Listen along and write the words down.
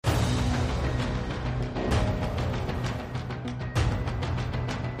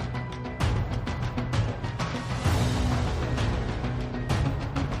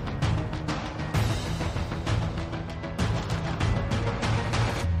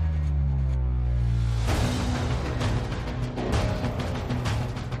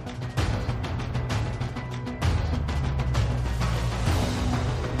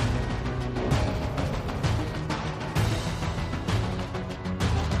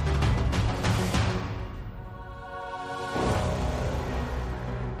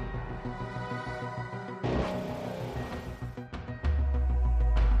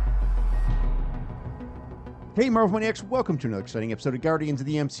Hey, Marvel Maniacs, welcome to another exciting episode of Guardians of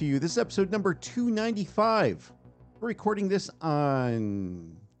the MCU. This is episode number 295. We're recording this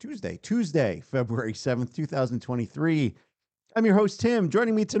on Tuesday, February 7th, 2023. I'm your host, Tim.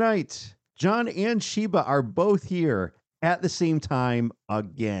 Joining me tonight, John and Sheba are both here at the same time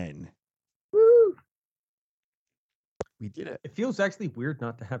again. Woo! We did it. It feels actually weird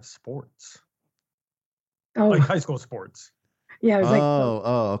not to have sports, Oh, like high school sports. yeah. I was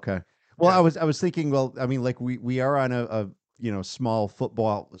Okay. Well, Yeah. I was thinking, well, I mean, like we are on a small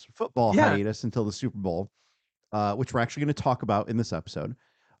football Yeah. hiatus until the Super Bowl, which we're actually going to talk about in this episode.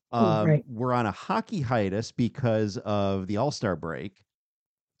 Right. We're on a hockey hiatus because of the All-Star break.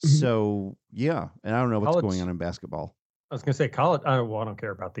 Mhm. So yeah, and I don't know what's College- going on in basketball. I was going to say college. I don't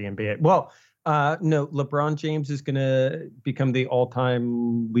care about the NBA. Well, no, LeBron James is going to become the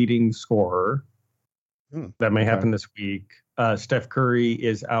all-time leading scorer. That may okay. happen this week. Steph Curry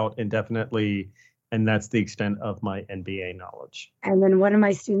is out indefinitely, and that's the extent of my NBA knowledge. And then one of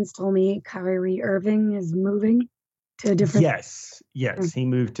my students told me Kyrie Irving is moving to a different. Yes, he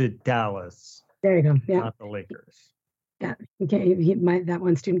moved to Dallas, There you go. Yeah. not the Lakers. Yeah. Okay. That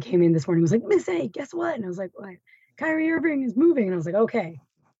one student came in this morning and was like, Miss A, guess what? And I was like, what? Kyrie Irving is moving. And I was like, okay,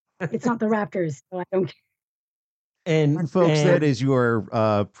 it's not the Raptors. So I don't care. And folks, that is your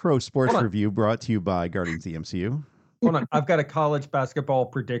pro sports Hold on. review brought to you by Guardians of the MCU. Hold on. I've got a college basketball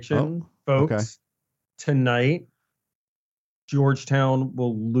prediction, folks. okay. Tonight, Georgetown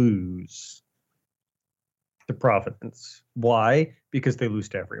will Oh. lose to Providence. Why? Because they lose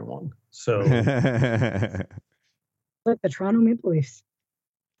to everyone. So Like the Toronto Maple Leafs.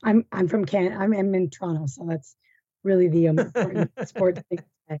 I'm from Canada. I'm in Toronto, so that's really the important sport thing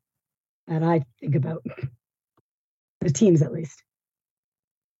that I think about. The teams, at least.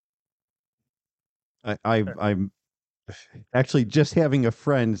 I'm actually just having a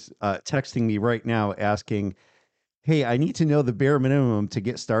friend texting me right now asking, hey, I need to know the bare minimum to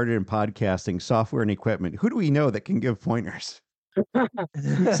get started in podcasting, software and equipment. Who do we know that can give pointers?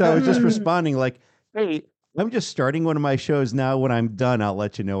 So I was just responding like, hey, I'm just starting one of my shows now. When I'm done, I'll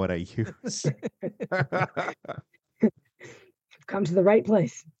let you know what I use. Come to the right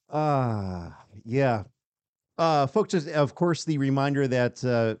place. Yeah. Folks, just, of course, the reminder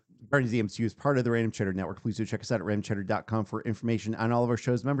that Guardians of the MCU is part of the Random Cheddar Network. Please do check us out at randomcheddar.com for information on all of our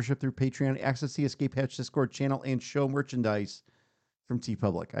shows, membership through Patreon, access to the Escape Hatch Discord channel, and show merchandise from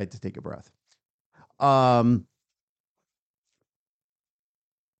TeePublic. I had to take a breath.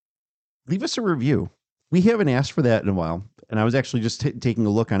 Leave us a review. We haven't asked for that in a while. And I was actually just taking a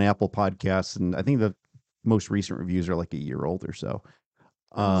look on Apple Podcasts, and I think the most recent reviews are like a year old or so.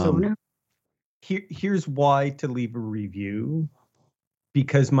 Here's why to leave a review.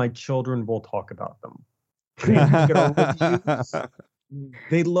 Because my children will talk about them. They look at our reviews.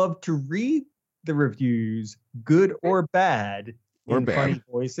 They love to read the reviews, good or bad, in funny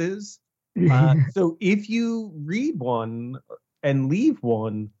voices. So if you read one and leave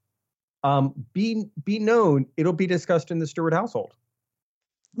one, be known it'll be discussed in the Stewart household.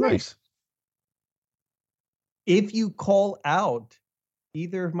 Nice. If you call out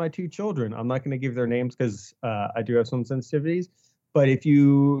either of my two children, I'm not going to give their names because I do have some sensitivities. But if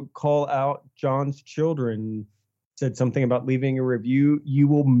you call out John's children, said something about leaving a review, you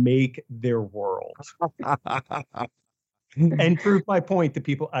will make their world. And prove my point that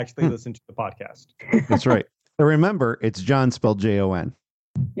people actually listen to the podcast. That's right. But remember, it's John spelled Jon.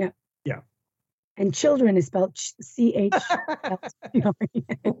 Yeah. Yeah. And children is spelled CH.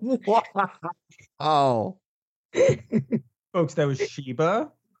 Oh. Folks, that was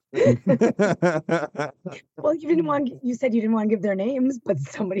Sheba. Well, you said you didn't want to give their names, but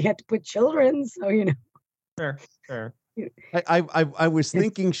somebody had to put children, so Fair. I was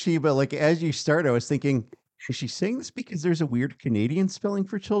thinking, Sheba, like as you start, I was thinking, is she saying this because there's a weird Canadian spelling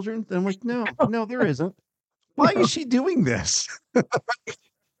for children? Then I'm like, no, there isn't. Why is she doing this?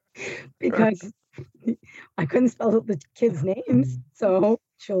 Because I couldn't spell out the kids' names, so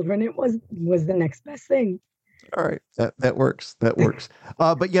children it was the next best thing. All right. That works. But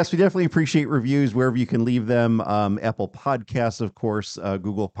yes, we definitely appreciate reviews wherever you can leave them. Apple Podcasts, of course,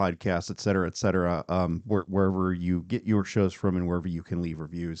 Google Podcasts, et cetera, wherever you get your shows from and wherever you can leave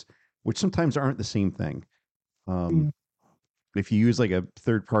reviews, which sometimes aren't the same thing. If you use like a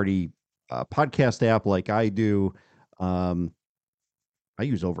third-party podcast app like I do, I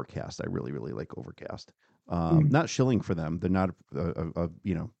use Overcast. I really, really like Overcast. Not shilling for them. They're not a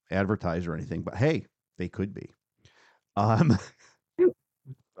advertiser or anything, but hey, they could be. So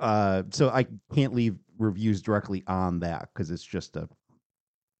I can't leave reviews directly on that because it's just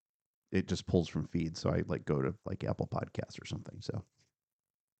it just pulls from feeds. So I like go to like Apple Podcasts or something. So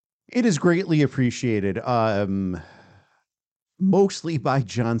It is greatly appreciated, mostly by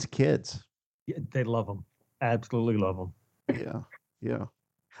John's kids. Yeah, they love them. Absolutely love them. Yeah.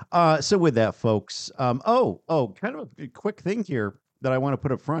 So with that, folks, kind of a quick thing here that I want to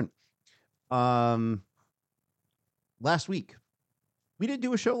put up front. Last week, we did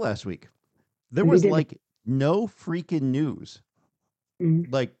do a show last week. There was like no freaking news.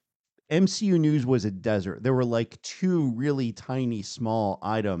 Like MCU news was a desert. There were like 2 really tiny, small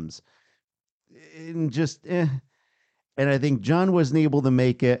items, and just And I think John wasn't able to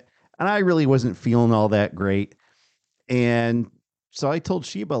make it, and I really wasn't feeling all that great. And so I told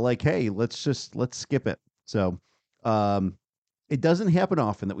Sheba, like, hey, let's skip it. So it doesn't happen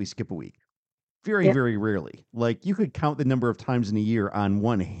often that we skip a week. Very, very rarely. Like, you could count the number of times in a year on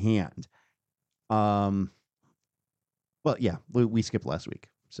one hand. But yeah, we skipped last week.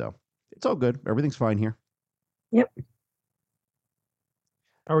 So it's all good. Everything's fine here. Yep.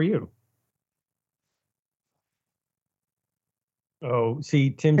 How are you? Oh,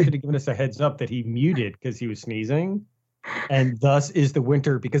 see, Tim should have given us a heads up that he muted because he was sneezing. And thus is the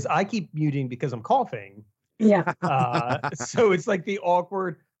winter, because I keep muting because I'm coughing. Yeah. So it's like the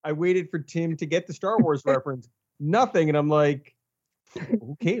awkward, I waited for Tim to get the Star Wars reference, nothing. And I'm like,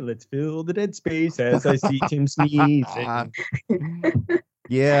 okay, let's fill the dead space as I see Tim sneezing.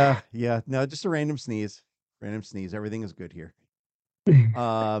 Yeah. No, just a random sneeze. Everything is good here.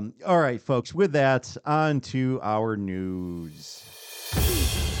 All right, folks, with that, on to our news.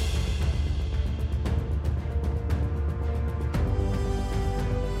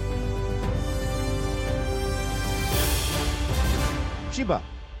 Sheba,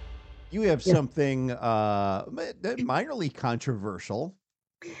 you have something minorly controversial.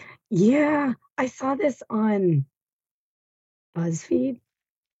 Yeah, I saw this on BuzzFeed.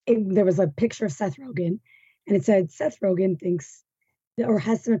 There was a picture of Seth Rogen, and it said Seth Rogen thinks or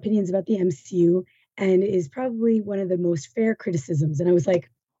has some opinions about the MCU and is probably one of the most fair criticisms. And I was like,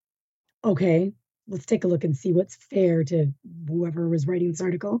 okay, let's take a look and see what's fair to whoever was writing this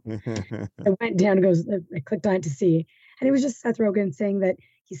article. I went down and I clicked on it to see. And it was just Seth Rogen saying that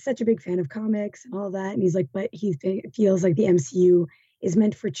he's such a big fan of comics and all that. And he's like, but he feels like the MCU is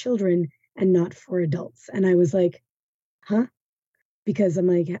meant for children and not for adults. And I was like, huh? Because I'm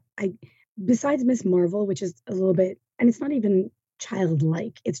like, besides Miss Marvel, which is a little bit, and it's not even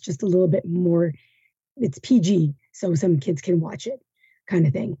childlike, it's just a little bit more, it's PG, so some kids can watch it kind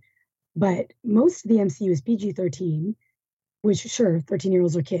of thing. But most of the MCU is PG-13, which, sure,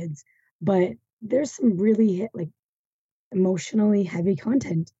 13-year-olds are kids, but there's some really like emotionally heavy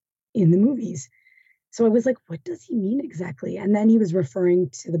content in the movies. So I was like, what does he mean exactly? And then he was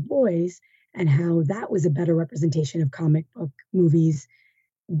referring to The Boys and how that was a better representation of comic book movies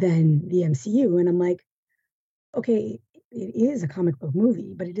than the MCU. And I'm like, okay, it is a comic book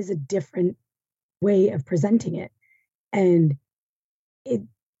movie, but it is a different way of presenting it. And it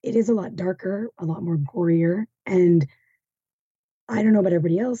is a lot darker, a lot more gorier. And I don't know about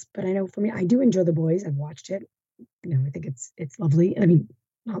everybody else, but I know for me, I do enjoy The Boys. I've watched it. You know, I think it's lovely. I mean,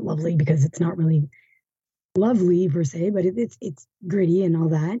 not lovely because it's not really lovely per se, but it's gritty and all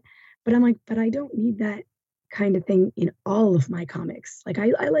that. But I'm like, but I don't need that kind of thing in all of my comics. Like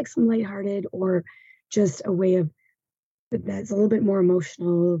I like some lighthearted or just a way of that's a little bit more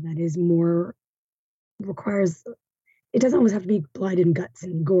emotional, that is more requires, it doesn't always have to be blood and guts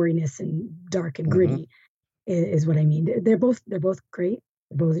and goriness and dark and gritty is what I mean. They're both great.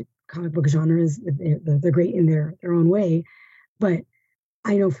 They're both comic book genres. They're great in their own way. But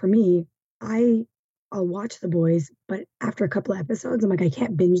I know for me, I'll watch The Boys, but after a couple of episodes, I'm like, I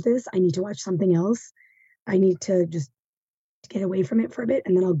can't binge this. I need to watch something else. I need to just get away from it for a bit,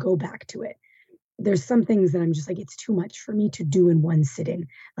 and then I'll go back to it. There's some things that I'm just like, it's too much for me to do in one sitting.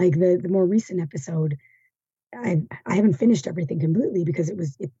 Like the more recent episode, I haven't finished everything completely because it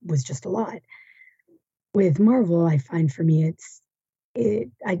was just a lot. With Marvel, I find for me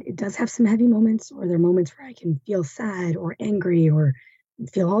it does have some heavy moments, or there are moments where I can feel sad or angry or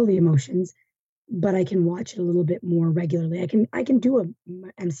feel all the emotions, but I can watch it a little bit more regularly. I can do a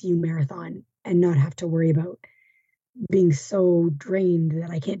MCU marathon and not have to worry about being so drained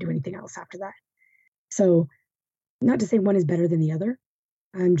that I can't do anything else after that. So, not to say one is better than the other.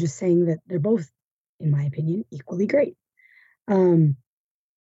 I'm just saying that they're both, in my opinion, equally great. But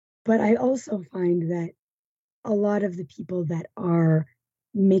I also find that a lot of the people that are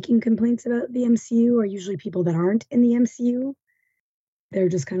making complaints about the MCU are usually people that aren't in the MCU. They're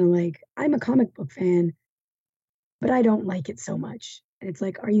just kind of like, I'm a comic book fan, but I don't like it so much. And it's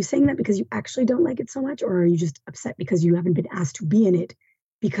like, are you saying that because you actually don't like it so much, or are you just upset because you haven't been asked to be in it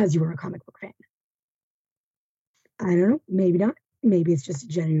because you are a comic book fan? I don't know. Maybe not. maybe it's just a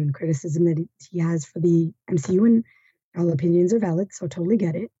genuine criticism that he has for the MCU, and all opinions are valid, so totally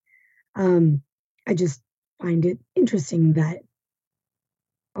get it. I just find it interesting that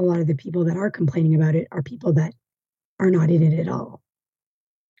a lot of the people that are complaining about it are people that are not in it at all.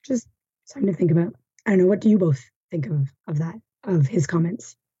 Just something to think about. I don't know. What do you both think of that, of his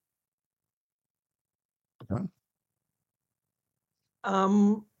comments?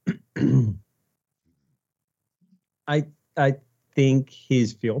 I think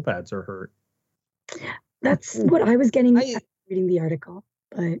his feel pads are hurt. That's what I was getting reading the article.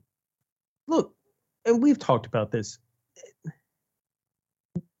 But look, and we've talked about this.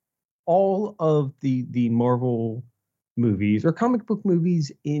 All of the Marvel movies or comic book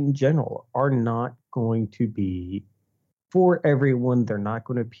movies in general are not going to be for everyone. They're not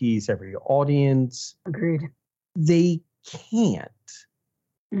going to appease every audience. Agreed. They can't.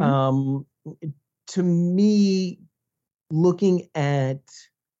 Mm-hmm. To me, looking at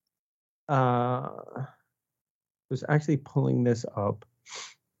was actually pulling this up.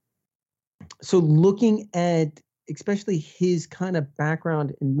 So looking at especially his kind of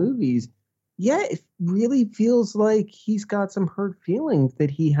background in movies, yeah, it really feels like he's got some hurt feelings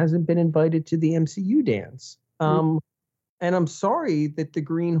that he hasn't been invited to the MCU dance. And I'm sorry that the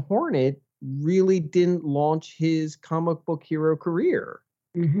Green Hornet really didn't launch his comic book hero career.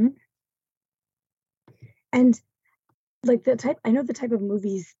 Mm-hmm. And like I know the type of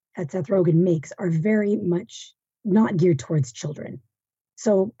movies that Seth Rogen makes are very much not geared towards children.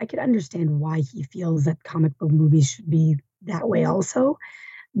 So I could understand why he feels that comic book movies should be that way also.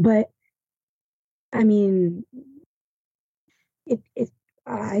 But I mean,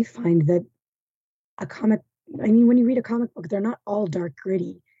 I find that when you read a comic book, they're not all dark,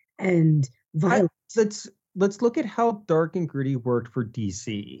 gritty, and violent. Let's look at how dark and gritty worked for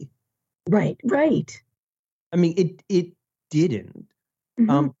DC. Right. I mean, it didn't.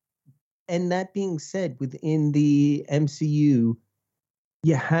 Mm-hmm. And that being said, within the MCU,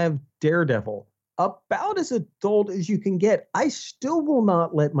 you have Daredevil, about as adult as you can get. I still will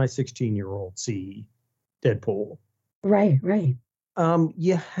not let my 16-year-old see Deadpool. Right.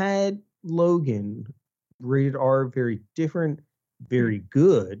 You had Logan, rated R, very different, very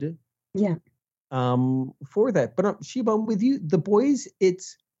good. Yeah. For that, but Sheba, I'm with you. The Boys,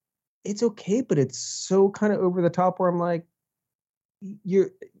 it's okay, but it's so kind of over the top where I'm like, you're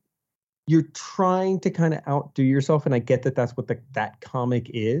trying to kind of outdo yourself, and I get that that's what that comic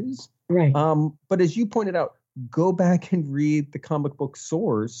is. Right. But as you pointed out, go back and read the comic book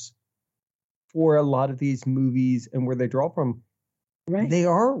source for a lot of these movies and where they draw from. Right. They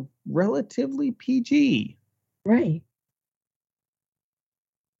are relatively PG. Right.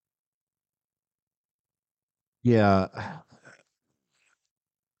 Yeah.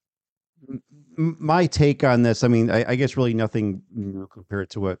 My take on this, I mean, I guess really nothing new compared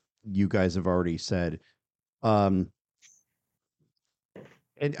to what you guys have already said. And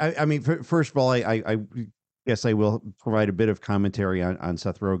I mean, first of all, I guess I will provide a bit of commentary on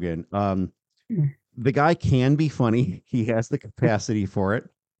Seth Rogen. The guy can be funny. He has the capacity for it.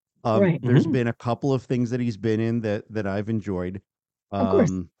 Right. There's been a couple of things that he's been in that I've enjoyed. Of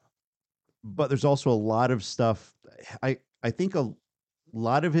course. But there's also a lot of stuff. I think a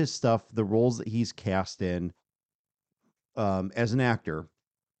lot of his stuff, the roles that he's cast in as an actor,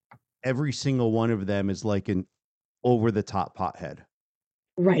 every single one of them is like an over the top pothead.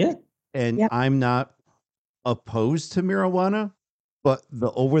 Right. Yeah. And I'm not opposed to marijuana, but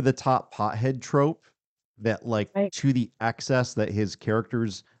the over the top pothead trope that to the excess that his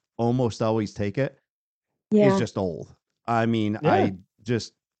characters almost always take it is just old. I mean, I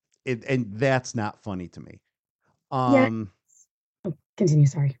just and that's not funny to me. Continue.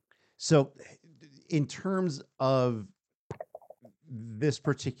 Sorry. So in terms of this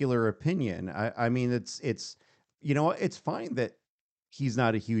particular opinion, I mean, it's, it's fine that he's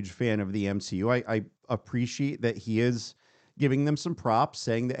not a huge fan of the MCU. I appreciate that he is giving them some props,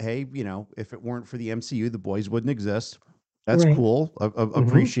 saying that, hey, if it weren't for the MCU, the Boys wouldn't exist. That's cool.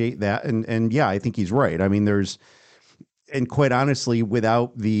 Appreciate that. And yeah, I think he's right. I mean, and quite honestly,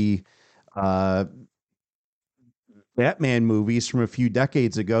 without the Batman movies from a few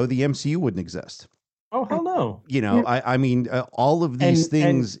decades ago, the MCU wouldn't exist. Oh, hell no. I mean, all of these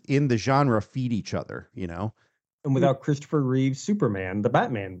things in the genre feed each other, And without Christopher Reeve's Superman, the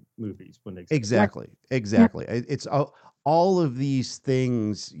Batman movies wouldn't exist. Exactly. It's all of these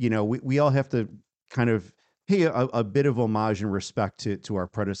things, we all have to kind of pay a bit of homage and respect to our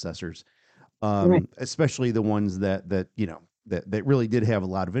predecessors, especially the ones that really did have a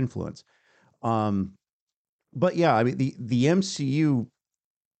lot of influence. But yeah, I mean, the MCU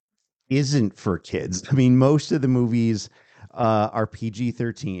isn't for kids. I mean, most of the movies, are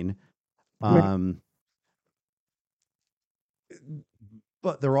PG-13.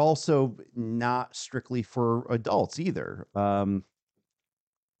 But they're also not strictly for adults either.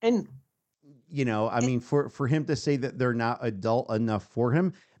 And you know, I mean, for him to say that they're not adult enough for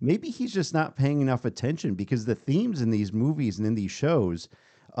him, maybe he's just not paying enough attention, because the themes in these movies and in these shows,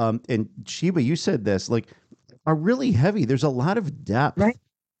 and Sheba, you said this, like, are really heavy. There's a lot of depth Right.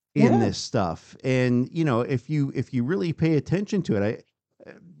 in Yeah. this stuff. And, you know, if you really pay attention to it,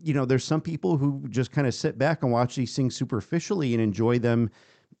 you know, there's some people who just kind of sit back and watch these things superficially and enjoy them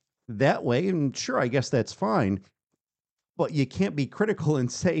that way. And sure, I guess that's fine. But you can't be critical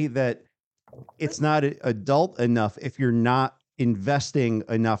and say that it's not adult enough if you're not investing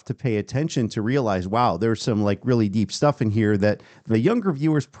enough to pay attention to realize, wow, there's some like really deep stuff in here that the younger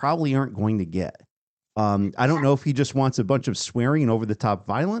viewers probably aren't going to get. I don't know if he just wants a bunch of swearing and over the top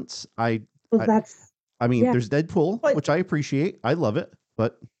violence. I mean, yeah. there's Deadpool, But- which I appreciate. I love it,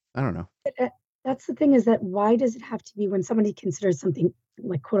 but I don't know. That's the thing, is that why does it have to be, when somebody considers something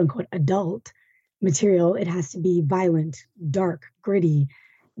like quote unquote adult material, it has to be violent, dark, gritty?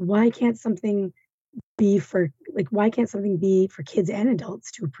 Why can't something be for kids and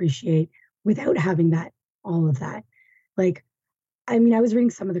adults to appreciate without having all of that? Like, I mean, I was reading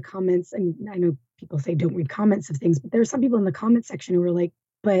some of the comments, and I know people say don't read comments of things, but there are some people in the comment section who were like,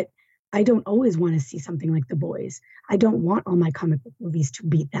 but I don't always want to see something like The Boys. I don't want all my comic book movies to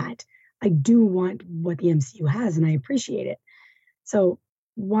be that. I do want what the MCU has, and I appreciate it. So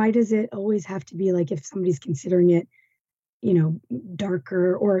why does it always have to be like, if somebody's considering it, you know,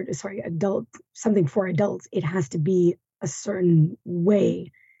 darker, or sorry, adult, something for adults, it has to be a certain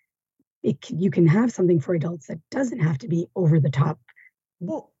way? You can have something for adults that doesn't have to be over the top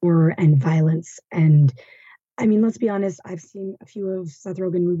horror and violence. And I mean, let's be honest, I've seen a few of Seth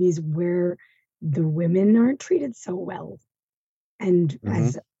Rogen movies where the women aren't treated so well. And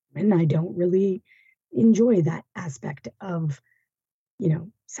as women, I don't really enjoy that aspect of, you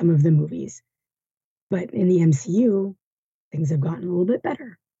know, some of the movies. But in the MCU, things have gotten a little bit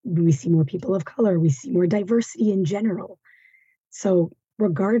better. We see more people of color. We see more diversity in general. So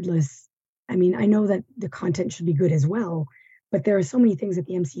regardless, I mean, I know that the content should be good as well, but there are so many things that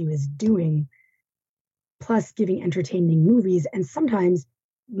the MCU is doing, plus giving entertaining movies. And sometimes,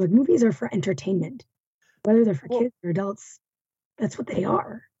 like, movies are for entertainment, whether they're for kids or adults. That's what they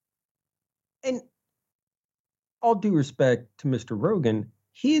are. And all due respect to Mr. Rogen,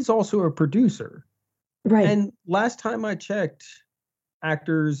 he is also a producer. Right. And last time I checked,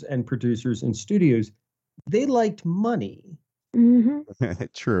 actors and producers in studios, they liked money.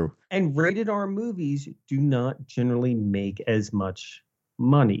 True. And rated R movies do not generally make as much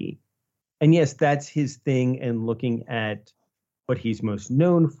money. And yes, that's his thing. And looking at what he's most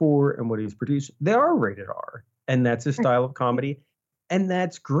known for and what he's produced, they are rated R. And that's a style of comedy. And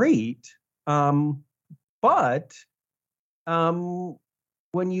that's great. But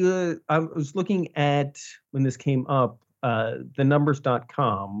when I was looking at, when this came up,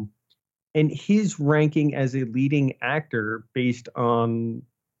 thenumbers.com, and his ranking as a leading actor based on,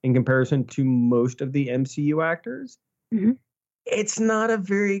 in comparison to most of the MCU actors, it's not a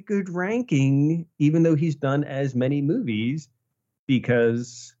very good ranking, even though he's done as many movies,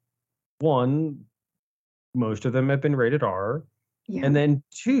 because one, most of them have been rated R. Yeah. And then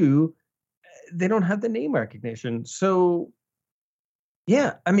two, they don't have the name recognition. So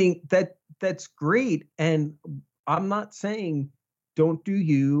yeah, I mean, that's great. And I'm not saying don't do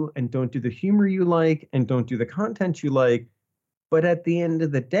you, and don't do the humor you like, and don't do the content you like. But at the end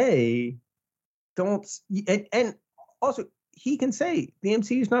of the day, don't, and also he can say the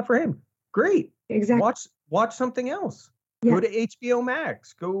MCU is not for him. Great. Exactly. Watch something else. Yeah. Go to HBO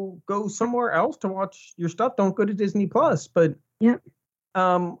Max. Go somewhere else to watch your stuff. Don't go to Disney Plus. But yeah,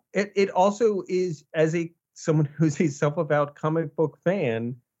 it also is, as someone who's a self-avowed comic book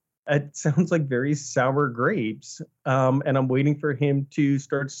fan, it sounds like very sour grapes. And I'm waiting for him to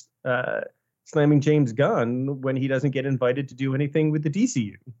start slamming James Gunn when he doesn't get invited to do anything with the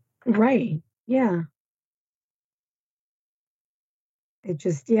DCU. Right. Yeah.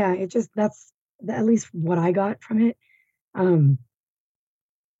 That's at least what I got from it.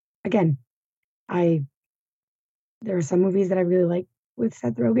 Again, there are some movies that I really like with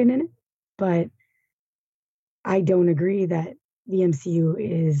Seth Rogen in it, but I don't agree that the MCU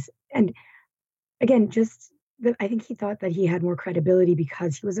is, and again, just that I think he thought that he had more credibility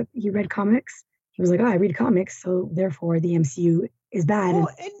because he read comics. He was like, oh, I read comics, so therefore the MCU is bad. Well,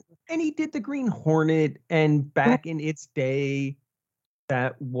 and he did the Green Hornet, and back in its day,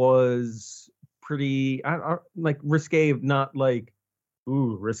 that was pretty like risque, not like,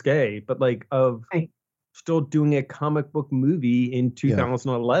 ooh, risque, but like of still doing a comic book movie in Yeah.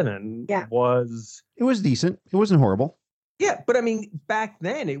 2011 Yeah. was It was decent. It wasn't horrible. yeah, but I mean back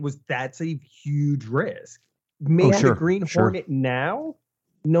then that's a huge risk. Make sure, the Green sure. Hornet now,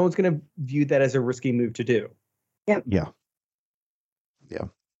 no one's going to view that as a risky move to do. Yeah.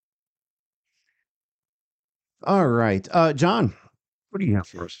 All right. John, what do you have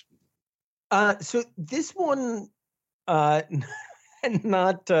for us? So this one, not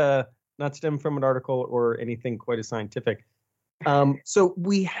stem from an article or anything quite as scientific. So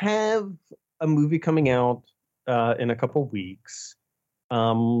we have a movie coming out in a couple weeks.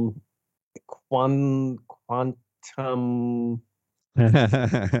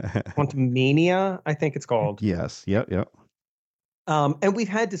 Quantumania, I think it's called. Yes. Yep. And we've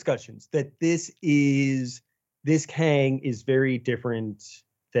had discussions that this Kang is very different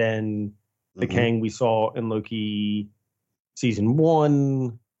than the Kang we saw in Loki season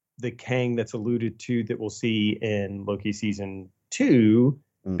 1, the Kang that's alluded to that we'll see in Loki season 2,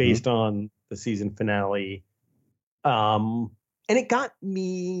 based on the season finale. And it got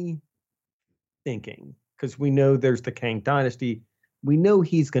me thinking, because we know there's the Kang dynasty. We know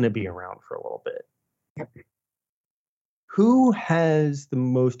he's going to be around for a little bit. Yep. Who has the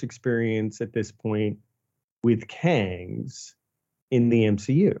most experience at this point with Kangs in the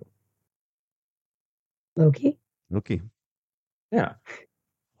MCU? Loki. Yeah.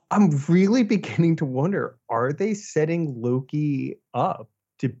 I'm really beginning to wonder, are they setting Loki up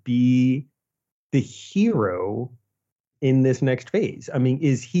to be the hero in this next phase? I mean,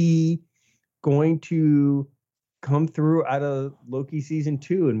 is he going to come through out of Loki season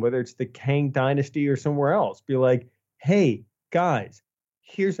 2, and whether it's the Kang dynasty or somewhere else, be like, hey, guys,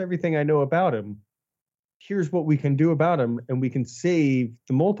 here's everything I know about him. Here's what we can do about him, and we can save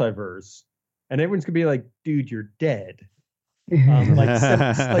the multiverse. And everyone's going to be like, dude, you're dead. Like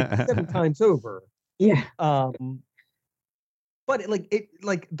seven times over. Yeah. But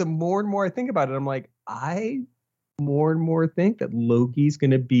the more and more I think about it, I'm like, I more and more think that Loki's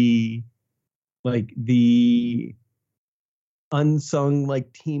going to be like the unsung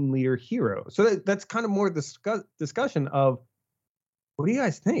like team leader hero. So that's kind of more the discussion of, what do you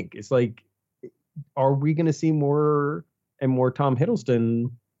guys think? It's like, are we going to see more and more Tom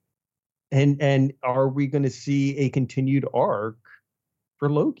Hiddleston? And are we going to see a continued arc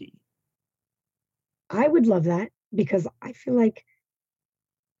for Loki? I would love that, because I feel like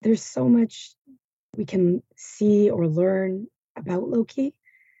there's so much we can see or learn about Loki.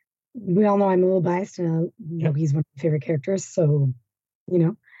 We all know I'm a little biased, and Loki's one of my favorite characters. So,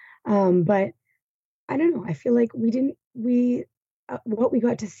 but I don't know. I feel like what we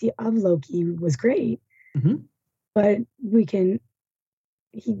got to see of Loki was great, but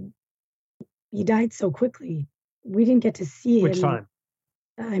he died so quickly. We didn't get to see him. Which time?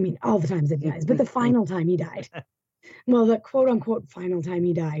 I mean, all the times that he dies, but the final time he died. Well, the quote unquote final time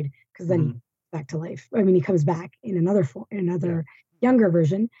he died, because then he comes back to life. I mean, he comes back in another younger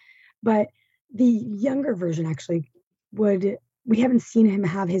version, but the younger version actually we haven't seen him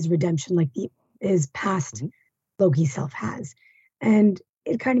have his redemption like his past Loki self has. And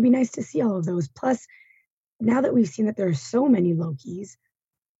it'd kind of be nice to see all of those. Plus, now that we've seen that there are so many Lokis,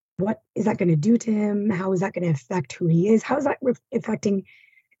 what is that going to do to him? How is that going to affect who he is? How is that affecting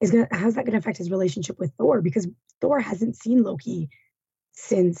how's that going to affect his relationship with Thor? Because Thor hasn't seen Loki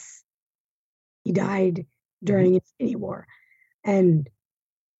since he died during Infinity War. And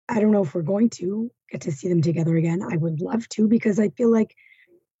I don't know if we're going to get to see them together again. I would love to, because I feel like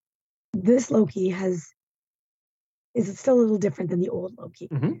this Loki is still a little different than the old Loki.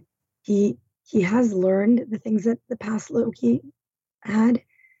 He has learned the things that the past Loki had,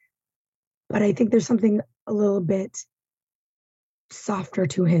 but I think there's something a little bit softer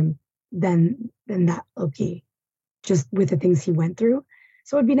to him than that Loki, just with the things he went through.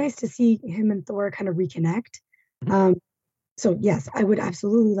 So it'd be nice to see him and Thor kind of reconnect. So yes, I would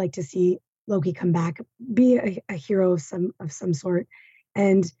absolutely like to see Loki come back, be a hero of some sort,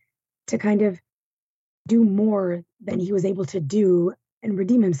 and to kind of do more than he was able to do and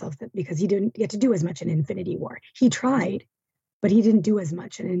redeem himself, because he didn't get to do as much in Infinity War. He tried, but he didn't do as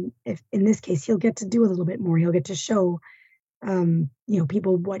much. And in this case, he'll get to do a little bit more. He'll get to show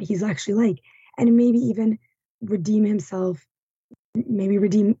people what he's actually like, and maybe even redeem himself, maybe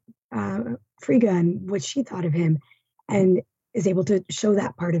redeem Frigga and what she thought of him, and is able to show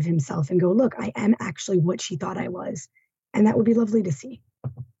that part of himself and go, look, I am actually what she thought I was. And that would be lovely to see.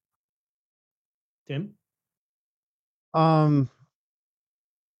 Tim?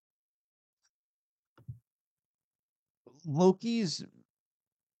 Loki's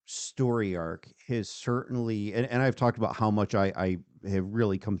story arc has certainly, and I've talked about how much I have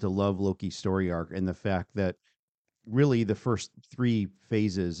really come to love Loki's story arc and the fact that really the first 3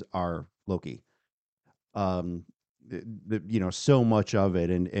 phases are Loki. So much of it,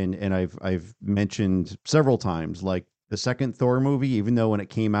 and I've mentioned several times, like the second Thor movie, even though when it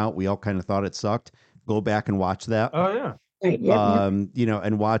came out we all kind of thought it sucked. Go back and watch that. Oh yeah. Right. Yep.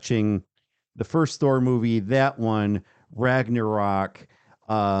 And watching the first Thor movie, that one, Ragnarok,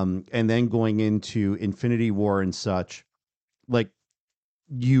 and then going into Infinity War and such, like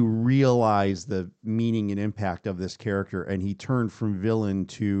you realize the meaning and impact of this character, and he turned from villain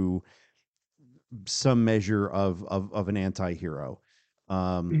to some measure of an anti-hero.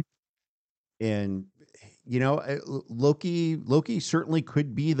 And Loki certainly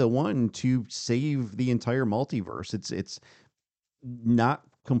could be the one to save the entire multiverse. It's not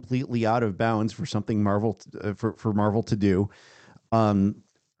completely out of bounds for something Marvel for Marvel to do.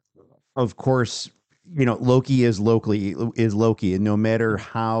 Of course, Loki is Loki, and no matter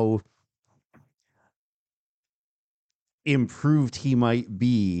how improved he might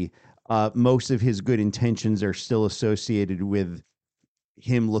be, most of his good intentions are still associated with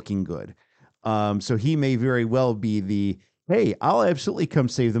him looking good. So he may very well be hey, I'll absolutely come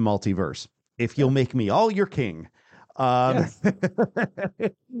save the multiverse if you'll make me all your king. See,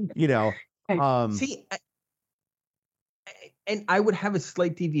 and I would have a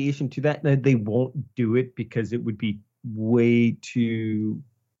slight deviation to that. They won't do it because it would be way too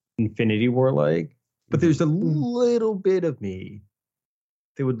Infinity War like. But there's a little bit of me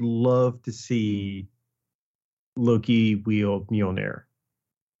that would love to see Loki wield Mjolnir.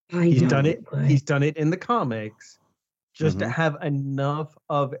 He's done it. He's done it in the comics, just to have enough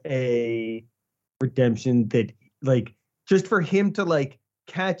of a redemption that, like, just for him to like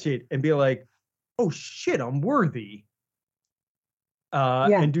catch it and be like, "Oh shit, I'm worthy,"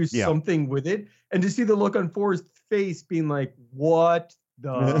 and do something with it, and to see the look on Thor's face, being like, "What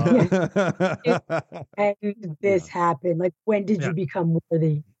the?" And this happened. Like, when did you become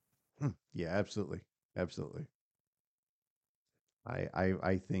worthy? Yeah, absolutely.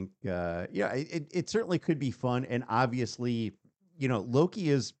 I think, it certainly could be fun. And obviously, Loki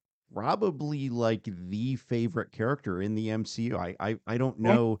is probably like the favorite character in the MCU. I don't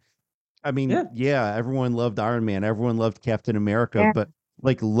know. I mean, everyone loved Iron Man. Everyone loved Captain America, but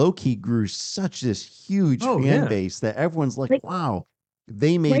like Loki grew such this huge fan base that everyone's like, wow,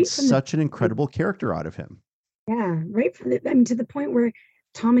 they made such an incredible character out of him. Yeah. Right. To the point where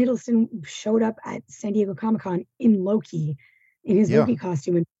Tom Hiddleston showed up at San Diego Comic-Con in Loki, in his Loki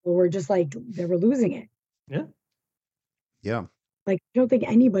costume, and people were just like, they were losing it. Yeah. Like, I don't think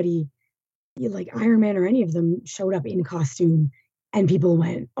anybody, like Iron Man or any of them, showed up in costume and people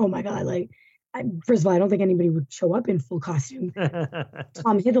went, oh my God. Like, first of all, I don't think anybody would show up in full costume.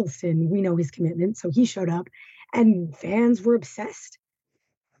 Tom Hiddleston, we know his commitment, so he showed up and fans were obsessed.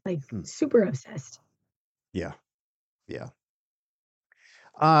 Like, super obsessed. Yeah.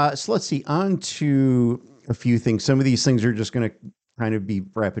 So let's see, on to a few things. Some of these things are just going to kind of be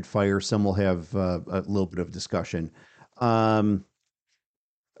rapid fire. Some will have a little bit of discussion. You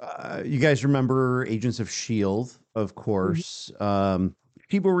guys remember Agents of S.H.I.E.L.D., of course.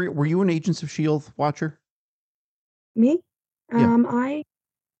 People, were you an Agents of S.H.I.E.L.D. watcher? Me? I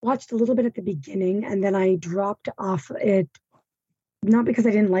watched a little bit at the beginning, and then I dropped off it. Not because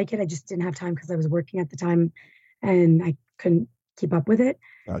I didn't like it, I just didn't have time because I was working at the time and I couldn't keep up with it.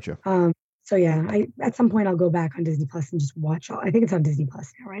 Gotcha. So yeah, at some point I'll go back on Disney Plus and just watch all. I think it's on Disney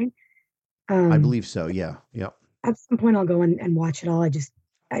Plus now, right? I believe so. Yeah. At some point I'll go and watch it all. I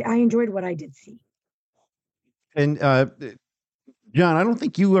enjoyed what I did see. And John, I don't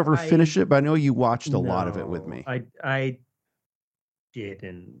think you ever finished it, but I know you watched a lot of it with me. I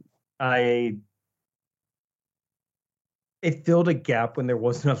didn't. It filled a gap when there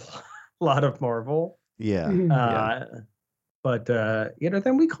wasn't a lot of Marvel. Yeah. But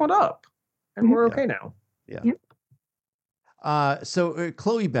then we caught up, and we're okay now. Yeah. So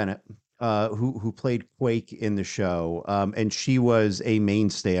Chloe Bennett, who played Quake in the show, and she was a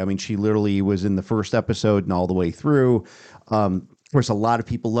mainstay. I mean, she literally was in the first episode and all the way through. Of course, a lot of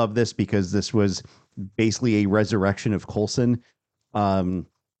people love this because this was basically a resurrection of Coulson.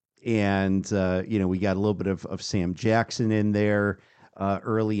 And we got a little bit of Sam Jackson in there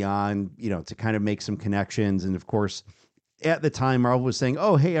early on, to kind of make some connections. And of course, at the time, Marvel was saying,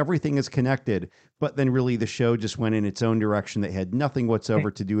 oh, hey, everything is connected. But then really the show just went in its own direction that had nothing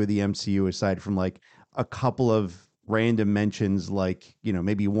whatsoever to do with the MCU, aside from like a couple of random mentions, like,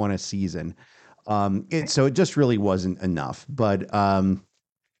 maybe one a season. So it just really wasn't enough. But and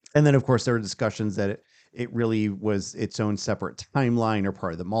then, of course, there were discussions that it really was its own separate timeline or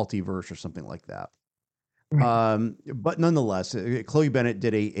part of the multiverse or something like that. Right. But nonetheless, Chloe Bennett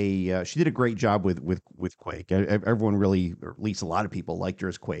did she did a great job with Quake. Everyone really, or at least a lot of people liked her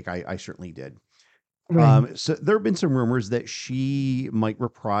as Quake. I certainly did. Right. So there have been some rumors that she might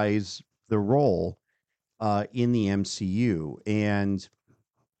reprise the role in the MCU, and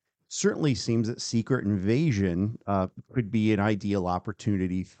certainly seems that Secret Invasion could be an ideal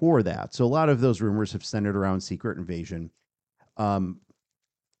opportunity for that. So a lot of those rumors have centered around Secret Invasion. Um,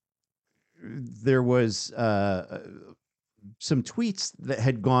 there was some tweets that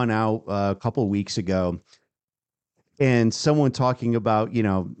had gone out a couple of weeks ago, and someone talking about,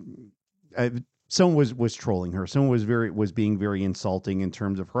 uh, someone was trolling her. Someone was being very insulting in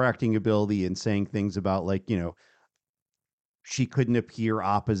terms of her acting ability and saying things about, like, she couldn't appear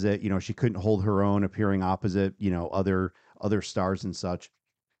opposite, she couldn't hold her own appearing opposite, other stars and such.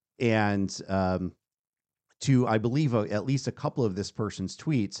 And to, I believe, at least a couple of this person's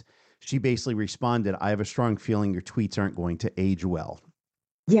tweets, she basically responded, "I have a strong feeling your tweets aren't going to age well."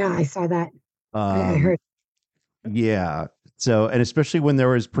 Yeah, I saw that. I Um, heard. yeah. So, and especially when there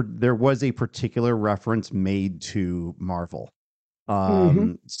was a particular reference made to Marvel.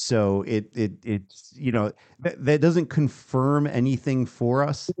 Hmm. So it's, that doesn't confirm anything for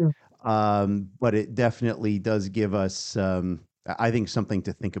us. But it definitely does give us, I think, something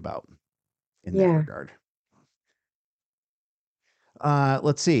to think about in that Yeah. regard.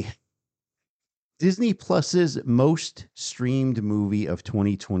 Let's see. Disney Plus's most streamed movie of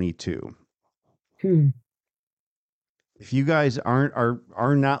 2022. Hmm. If you guys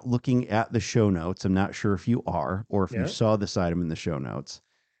are not looking at the show notes, I'm not sure if you are, or if you Yeah. saw this item in the show notes.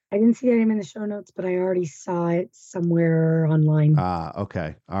 I didn't see that in the show notes, but I already saw it somewhere online.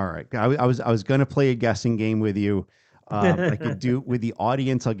 Okay. All right. I was going to play a guessing game with you. I could do with the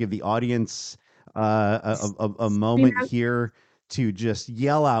audience. I'll give the audience a Scream moment out. here to just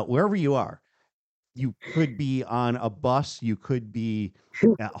yell out wherever you are. You could be on a bus. You could be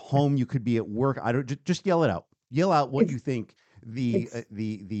at home. You could be at work. I don't just yell it out. Yell out what It's you think the it's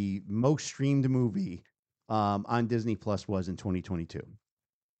the most streamed movie on Disney Plus was in 2022.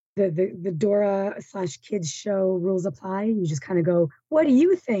 the Dora slash kids show rules apply. You just kind of go, "What do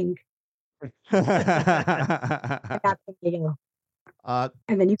you think?" And that's when you go. uh,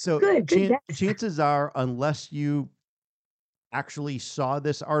 And then you so good guess. chances are, unless you actually saw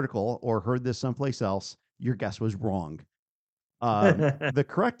this article or heard this someplace else, your guess was wrong. The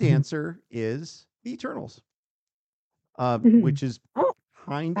correct answer is The Eternals, Mhm. which is Oh,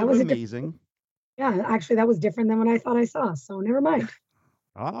 kind that of was a different. amazing. Yeah, actually, that was different than what I thought I saw. So never mind.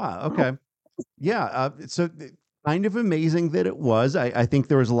 Oh, Okay. Yeah. Kind of amazing that it was. I think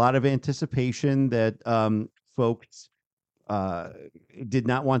there was a lot of anticipation that folks uh, did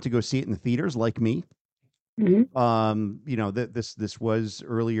not want to go see it in the theaters, like me. hmm That this was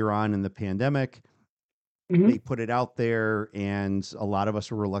earlier on in the pandemic. hmm They put it out there, and a lot of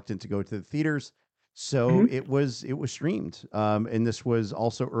us were reluctant to go to the theaters. So hmm it was streamed. And this was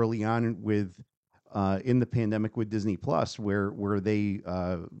also early on in the pandemic with Disney Plus, where they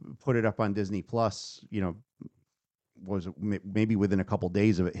put it up on Disney Plus, was maybe within a couple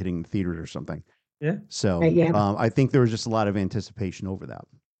days of it hitting the theaters or something. Yeah. So Right, yeah. I think there was just a lot of anticipation over that.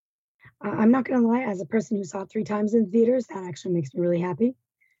 I'm not gonna lie. As a person who saw it 3 times in theaters, that actually makes me really happy.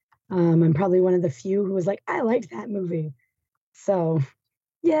 I'm probably one of the few who was like, I liked that movie. So,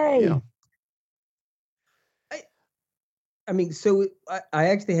 Yeah. yay. I mean, so I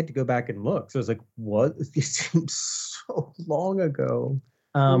actually had to go back and look. So I was like, what? This seems so long ago.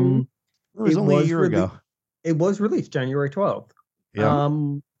 Mhm. It was only a year ago. It was released January 12th.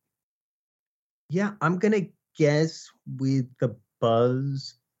 Yeah. Yeah, I'm gonna guess with the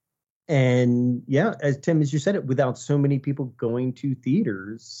buzz. And yeah, as Tim, as you said it, without so many people going to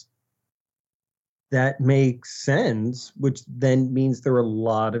theaters, that makes sense, which then means there are a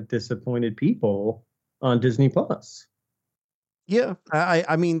lot of disappointed people on Disney Plus. Yeah.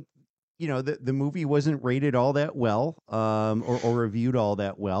 I mean, the movie wasn't rated all that well, or reviewed all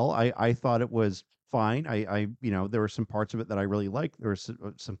that well. I thought it was fine. There were some parts of it that I really liked. There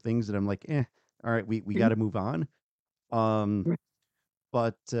were some things that I'm like, all right, we got to move on. Right.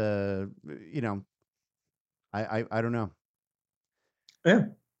 But I don't know. Yeah.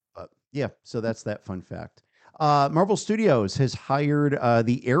 But yeah, so that's that fun fact. Marvel Studios has hired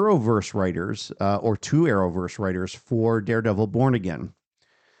the Arrowverse writers, or 2 Arrowverse writers for Daredevil Born Again.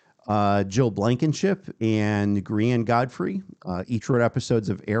 Jill Blankenship and Grian Godfrey each wrote episodes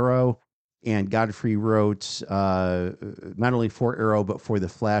of Arrow, and Godfrey wrote not only for Arrow, but for The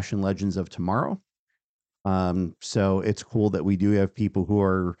Flash and Legends of Tomorrow. So it's cool that we do have people who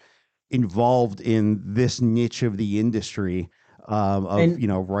are involved in this niche of the industry, of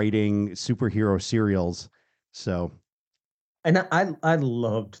And- writing superhero serials. So, And I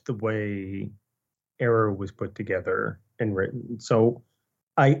loved the way Arrow was put together and written. So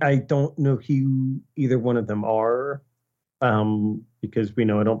I don't know who either one of them are, because we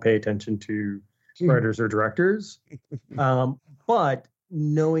know I don't pay attention to writers or directors. But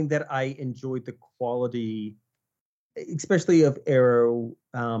knowing that I enjoyed the quality, especially of Arrow,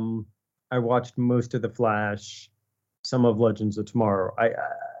 I watched most of The Flash, some of Legends of Tomorrow.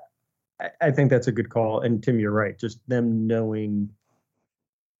 I think that's a good call. And Tim, you're right. Just them knowing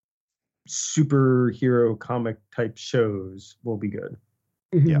superhero comic type shows will be good.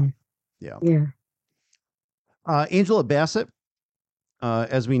 yeah. Yeah. Angela Bassett,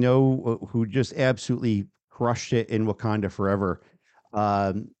 as we know, who just absolutely crushed it in Wakanda Forever.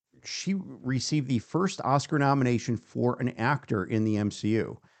 She received the first Oscar nomination for an actor in the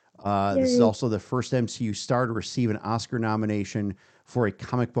MCU. This is Yay. also the first MCU star to receive an Oscar nomination for a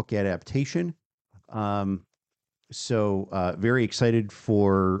comic book adaptation. So very excited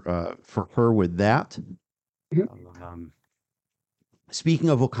for her with that. Speaking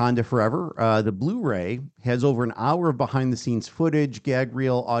of Wakanda Forever, the Blu-ray has over an hour of behind-the-scenes footage, gag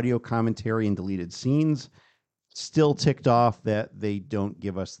reel, audio commentary, and deleted scenes. Still ticked off that they don't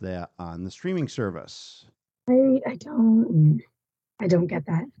give us that on the streaming service. I don't get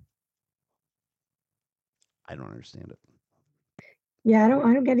that. I don't understand it. Yeah, I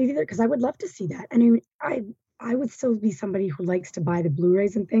don't get it either, because I would love to see that. And I would still be somebody who likes to buy the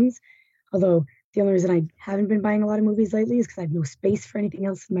Blu-rays and things. Although the only reason I haven't been buying a lot of movies lately is because I have no space for anything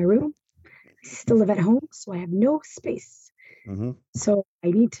else in my room. I still live at home, so I have no space. Mm-hmm. So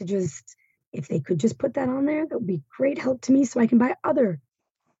I need to just, if they could just put that on there, that would be great help to me, so I can buy other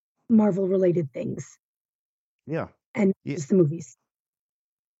Marvel-related things Yeah. and Yeah. just the movies.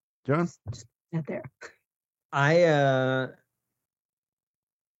 John? Just that there. I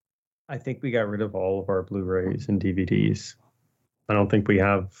think we got rid of all of our Blu-rays and DVDs. I don't think we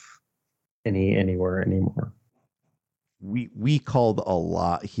have any anywhere anymore. We called a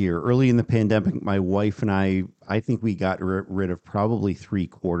lot here early in the pandemic. My wife and I think we got rid of probably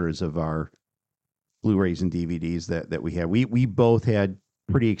 3/4 of our Blu-rays and DVDs that we had. We both had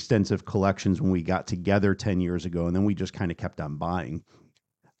pretty extensive collections when we got together 10 years ago, and then we just kind of kept on buying.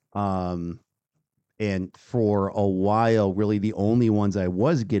 And for a while, really the only ones I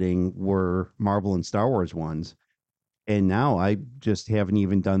was getting were Marvel and Star Wars ones. And now I just haven't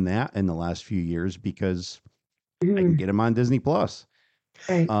even done that in the last few years because I can get them on Disney Plus.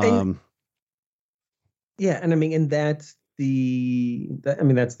 Right. Yeah, and I mean, and that's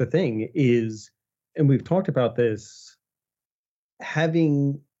that's the thing is, and we've talked about this,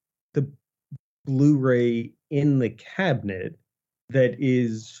 having the Blu-ray in the cabinet that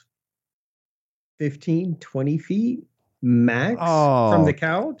is 15, 20 feet max from the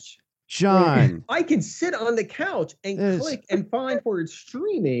couch. John, I can sit on the couch and click and find where it's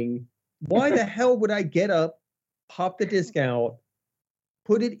streaming. Why the hell would I get up, pop the disc out,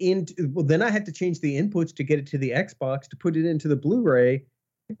 put it into, well, then I had to change the inputs to get it to the Xbox to put it into the Blu-ray.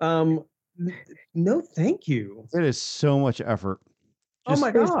 No, thank you. it is so much effort. Oh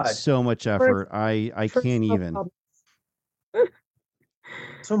my God. So much effort. I can't even.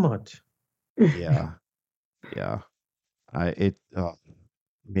 So much. Yeah. Yeah.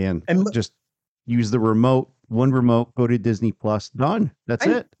 Man, and just use the remote, one remote, go to Disney Plus, done. That's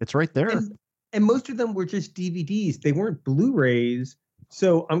it. It's right there. And most of them were just DVDs. They weren't Blu-rays.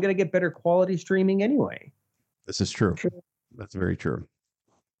 So I'm going to get better quality streaming anyway. This is true. That's very true.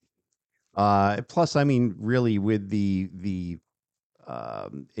 Plus, I mean, really with the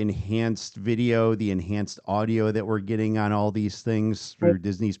enhanced video, the enhanced audio that we're getting on all these things through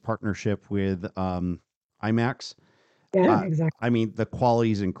Disney's partnership with IMAX. Yeah, exactly. I mean, the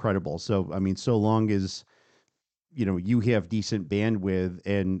quality is incredible. So, I mean, so long as, you have decent bandwidth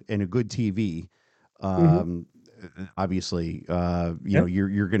and a good TV, obviously,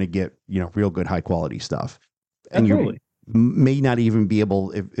 you're going to get, real good high quality stuff. And you may not even be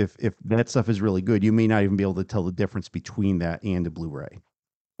able, if that stuff is really good, you may not even be able to tell the difference between that and a Blu-ray.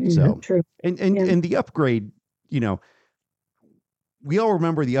 So true. And the upgrade, we all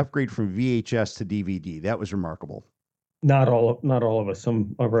remember the upgrade from VHS to DVD. That was remarkable. Not all of us.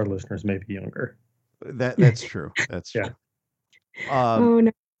 Some of our listeners may be younger. That's true. That's true. Oh no,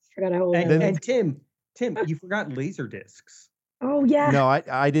 I forgot how old I was. And Tim, you forgot laser discs. Oh yeah. No,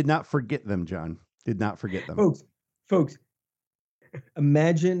 I did not forget them, John. Did not forget them. Folks,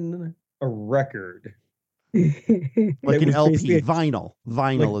 imagine a record. Like an LP, vinyl.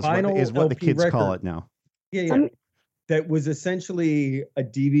 Vinyl is what the kids record. Call it now. Yeah. That was essentially a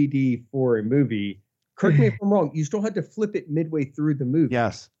DVD for a movie. Correct me if I'm wrong. You still had to flip it midway through the movie.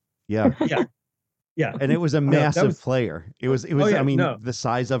 Yes. Yeah. Yeah. And it was a that massive was- player. It was, yeah, I mean, no. the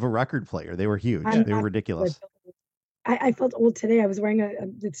size of a record player. They were huge. I'm They were not- ridiculous. I felt old today. I was wearing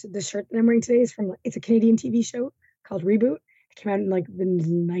the shirt that I'm wearing today is from, it's a Canadian TV show called Reboot. It came out in like the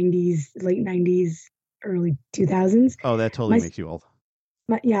 90s, late 90s, early 2000s. Oh, that totally My- makes you old.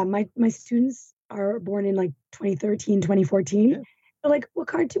 My students are born in like 2013, 2014. Yeah. They're like, what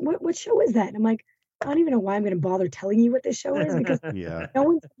cartoon, what show is that? And I'm like, I don't even know why I'm going to bother telling you what this show is because Yeah. no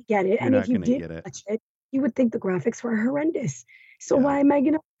one's going to get it. You're And not if you gonna did get it. watch it, you would think the graphics were horrendous. So Yeah. why am I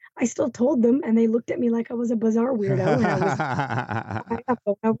going to? I still told them, and they looked at me like I was a bizarre weirdo, and I was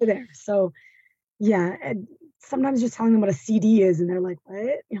going over there. So, yeah, and sometimes just telling them what a CD is, and they're like, "What?"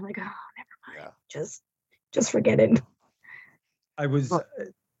 And you're like, "Oh, never mind. Yeah. Just forget it." I was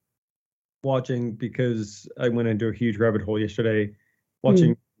watching because I went into a huge rabbit hole yesterday,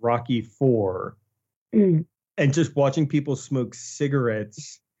 watching Rocky 4 Mm. and just watching people smoke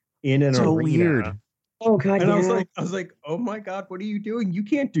cigarettes in an So arena. weird. Oh God, And yeah. I was like, oh my God, what are you doing? You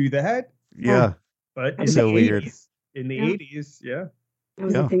can't do that. Yeah. But in So the weird. 80s, in the Yeah. 80s, yeah. That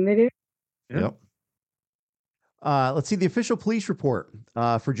was Yeah. the thing they did. Yeah. Yep. Let's see. The official police report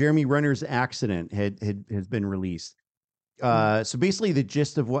for Jeremy Renner's accident has been released. So basically, the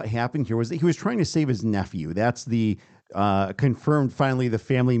gist of what happened here was that he was trying to save his nephew. That's the confirmed finally the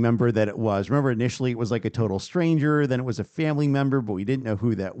family member that it was. Remember, initially it was like a total stranger, then it was a family member, but we didn't know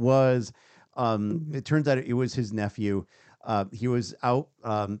who that was. It turns out it was his nephew. He was out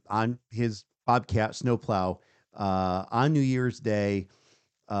on his Bobcat snowplow on New Year's Day,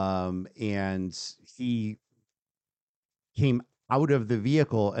 and he came out of the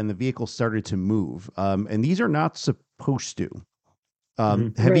vehicle, and the vehicle started to move. And these are not supposed to.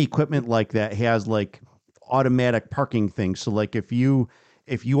 Heavy Right. equipment like that has like automatic parking things. So like if you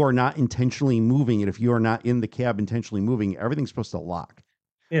are not intentionally moving it, if you are not in the cab intentionally moving, everything's supposed to lock.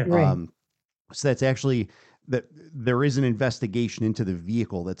 Yeah. Right. So that's actually that there is an investigation into the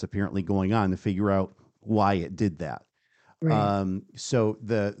vehicle that's apparently going on to figure out why it did that. Right. So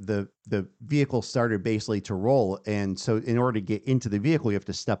the vehicle started basically to roll, and so in order to get into the vehicle, you have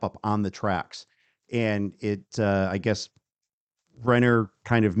to step up on the tracks, and it I guess Renner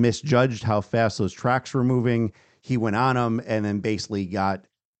kind of misjudged how fast those tracks were moving. He went on them and then basically got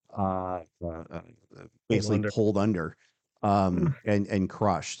basically under. pulled under and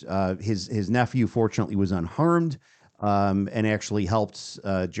crushed. His nephew fortunately was unharmed and actually helped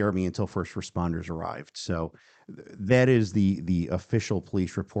Jeremy until first responders arrived. So that is the official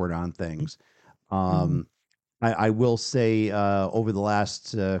police report on things. I will say over the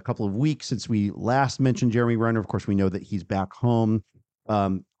last couple of weeks since we last mentioned Jeremy Renner, of course, we know that he's back home.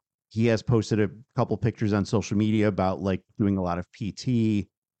 He has posted a couple pictures on social media about like doing a lot of PT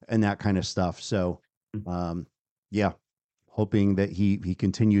and that kind of stuff. So, yeah, hoping that he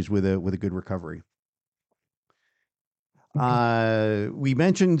continues with a good recovery. We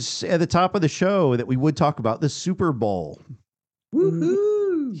mentioned at the top of the show that we would talk about the Super Bowl.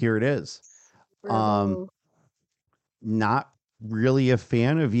 Woohoo! Here it is. Bravo. Not really a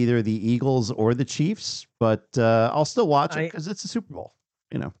fan of either the Eagles or the Chiefs, but I'll still watch it because it's a Super Bowl.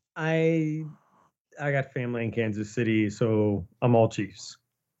 You know, I got family in Kansas City, so I'm all Chiefs.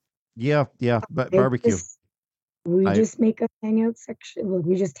 yeah, but They barbecue. We I- just make a hangout section. Well,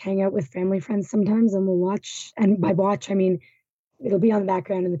 we just hang out with family friends sometimes, and we'll watch. And by watch, I mean it'll be on the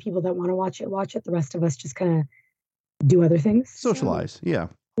background, and the people that want to watch it. The rest of us just kind of do other things. So, Socialize, yeah.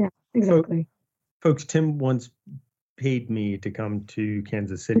 exactly. Folks, Tim once paid me to come to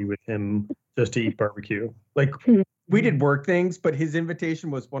Kansas City with him just to eat barbecue. Like we did work things, but his invitation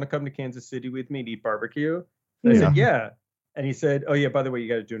was want to come to Kansas City with me to eat barbecue. And I said, yeah. And he said, oh yeah, by the way, you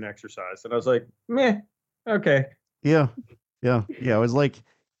got to do an exercise. And I was like, meh, okay. Yeah. I was like,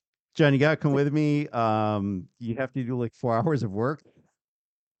 John, you gotta come with me. You have to do like 4 hours of work.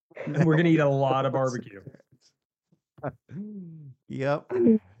 And we're gonna eat a lot of barbecue. Yep.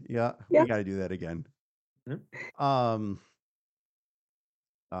 Mm. Yeah. Yeah. We gotta do that again. Yep.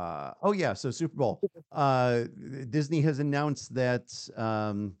 Oh yeah, so Super Bowl. Disney has announced that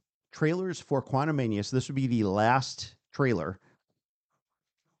trailers for Quantumania. So this would be the last trailer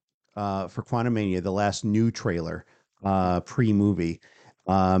for Quantumania, the last new trailer pre-movie.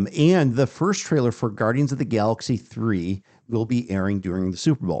 And the first trailer for Guardians of the Galaxy 3 will be airing during the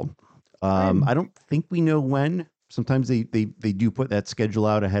Super Bowl. I don't think we know when. Sometimes they do put that schedule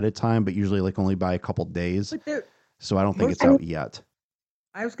out ahead of time, but usually like only by a couple days. But there, So I don't think it's most- out yet.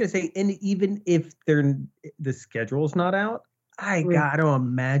 I was gonna say, and even if the schedule's not out, I Right. gotta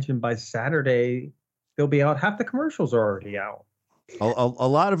imagine by Saturday they'll be out. Half the commercials are already out. A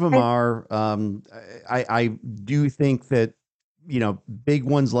lot of them are. I do think that big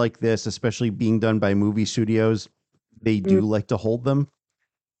ones like this, especially being done by movie studios, they do like to hold them.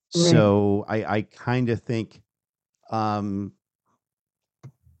 Right. So I kind of think, I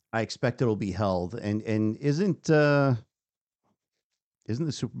expect it'll be held. And isn't the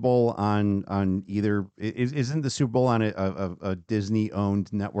Super Bowl on either? Isn't the Super Bowl on a Disney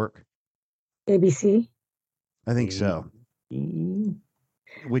owned network? ABC. I think so. Mm.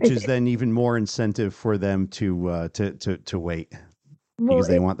 Which is then even more incentive for them to wait because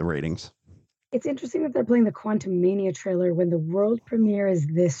they want the ratings. It's interesting that they're playing the Quantum Mania trailer when the world premiere is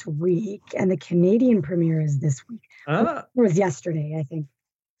this week and the Canadian premiere is this week. It was yesterday, I think.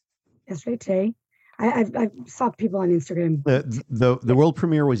 Yesterday, today. I saw people on Instagram. The world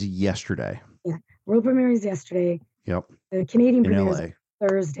premiere was yesterday. Yeah, world premiere is yesterday. Yep. The Canadian In premiere LA. is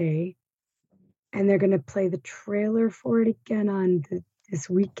Thursday, and they're going to play the trailer for it again on this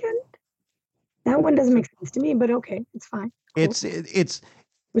weekend. That one doesn't make sense to me, but okay, it's fine. Cool.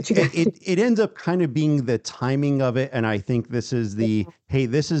 It ends up kind of being the timing of it, and I think this is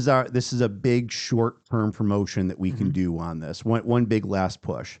this is a big short-term promotion that we can do on this one big last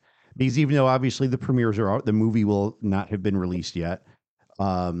push, because even though obviously the premieres are out, the movie will not have been released yet,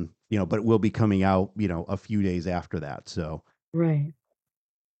 but it will be coming out a few days after that. So right,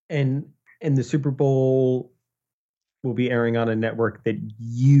 and the Super Bowl will be airing on a network that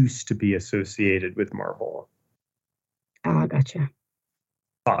used to be associated with Marvel. Ah, gotcha.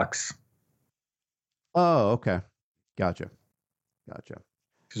 Fox. Oh, okay. Gotcha.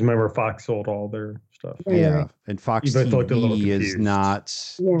 Because remember, Fox sold all their stuff. Yeah, and Fox TV is not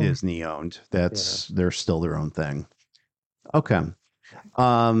Disney owned. They're still their own thing. Okay. It's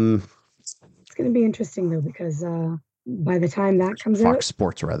going to be interesting though, because by the time that comes out, Fox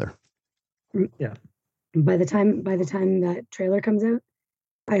Sports rather. Yeah. By the time that trailer comes out,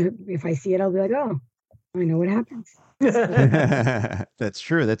 if I see it, I'll be like, oh, I know what happens. That's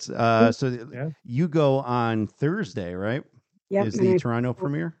true. That's you go on Thursday, right? Yep. Is the Toronto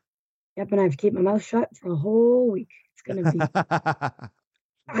premiere? Yep, and I have to keep my mouth shut for a whole week. It's gonna be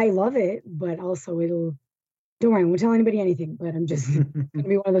I love it, but also don't worry, I won't tell anybody anything, but I'm just gonna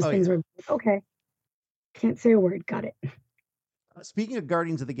be one of those things where I'm like, okay, can't say a word, got it. Speaking of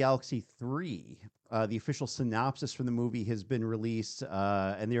Guardians of the Galaxy 3, the official synopsis from the movie has been released,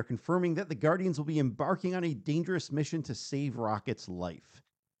 and they are confirming that the Guardians will be embarking on a dangerous mission to save Rocket's life.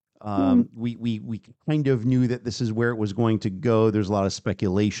 We kind of knew that this is where it was going to go. There's a lot of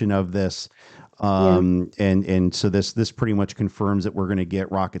speculation of this, and so this pretty much confirms that we're going to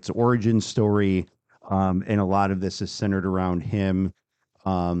get Rocket's origin story, and a lot of this is centered around him.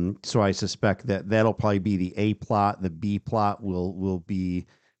 So I suspect that that'll probably be the A plot. The B plot will be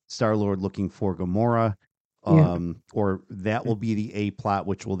Star-Lord looking for Gamora, or that will be the A plot,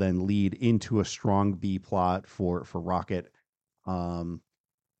 which will then lead into a strong B plot for Rocket.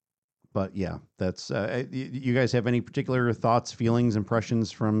 But yeah, that's you guys have any particular thoughts, feelings,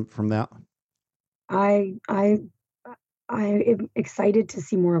 impressions from that? I am excited to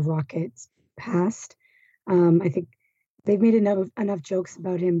see more of Rocket's past. I think they've made enough jokes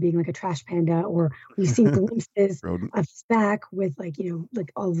about him being like a trash panda, or we've seen glimpses of his back with like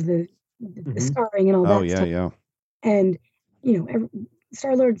all of the scarring and all that stuff. Yeah. And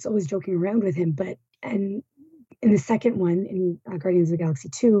Star-Lord's always joking around with him, and in the second one, in Guardians of the Galaxy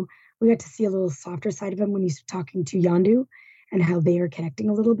 2, we got to see a little softer side of him when he's talking to Yondu and how they are connecting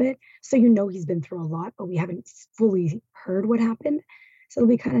a little bit. So he's been through a lot, but we haven't fully heard what happened. So it'll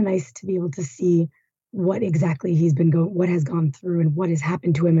be kind of nice to be able to see what exactly what has gone through and what has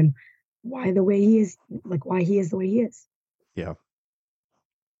happened to him, and why he is the way he is. Yeah.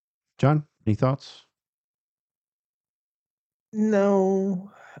 John, any thoughts?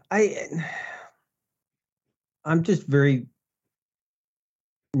 No, I'm just very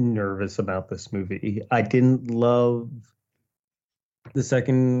nervous about this movie. I didn't love the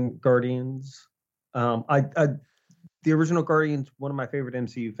second Guardians. The original Guardians, one of my favorite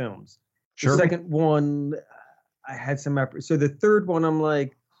MCU films. Sure. The second one, I had some so the third one, I'm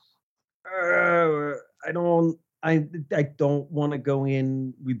like, I don't want to go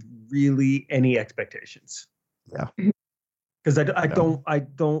in with really any expectations. Yeah. Because I don't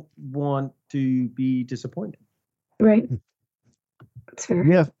want to be disappointed. Right. That's fair.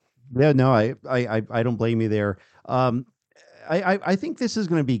 Yeah. No, I don't blame you there. I think this is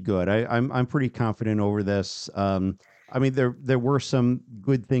going to be good. I'm pretty confident over this. I mean, there were some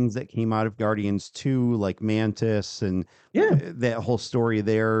good things that came out of Guardians 2, like Mantis and that whole story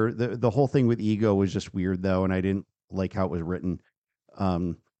there. The whole thing with Ego was just weird though, and I didn't like how it was written.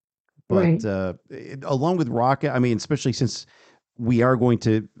 But along with Rocket, I mean, especially since we are going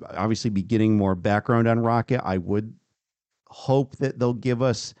to obviously be getting more background on Rocket, I would hope that they'll give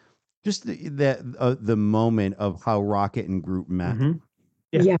us just the moment of how Rocket and Groot met. Mhm.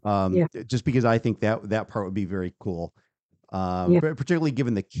 Yeah. Just because I think that part would be very cool. Particularly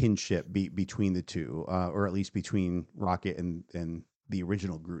given the kinship between the two, or at least between Rocket and the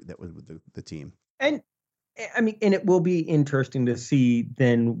original Groot that was with the team. And I mean, and it will be interesting to see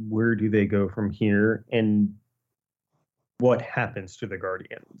then where do they go from here and what happens to the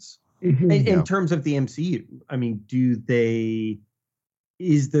Guardians in terms of the MCU. I mean,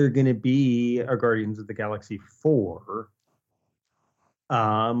 is there going to be a Guardians of the Galaxy 4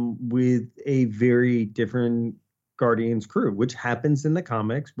 with a very different Guardians crew, which happens in the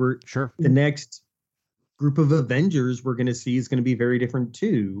comics? Sure. The next group of Avengers we're going to see is going to be very different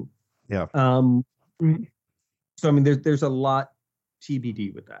too. Yeah. So I mean, there's a lot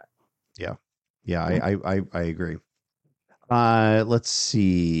TBD with that. Yeah. I agree. Let's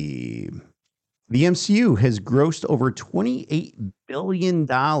see. The MCU has grossed over $28 billion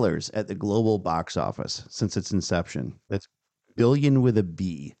at the global box office since its inception. That's billion with a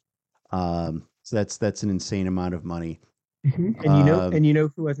B. So that's an insane amount of money. And you know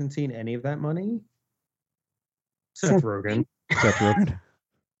who hasn't seen any of that money? Seth Rogen. Seth Rogen.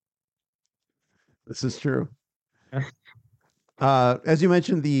 This is true. As you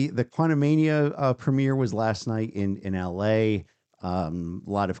mentioned, the Quantumania premiere was last night in LA. A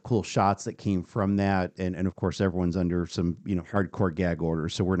lot of cool shots that came from that, and of course everyone's under some hardcore gag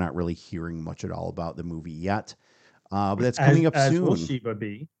orders, so we're not really hearing much at all about the movie yet. But that's coming up soon. As will Sheba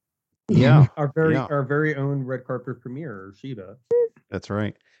be. Yeah, our very own red carpet premiere, Sheba. That's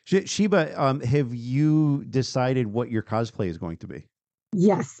right. Sheba, have you decided what your cosplay is going to be?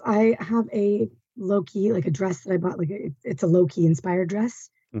 Yes, I have a Loki, like a dress that I bought. Like it's a Loki inspired dress,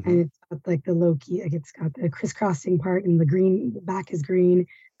 and it's got like the Loki, like it's got the crisscrossing part, and the back is green,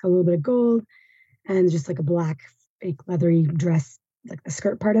 got a little bit of gold, and just like a black fake leathery dress, like the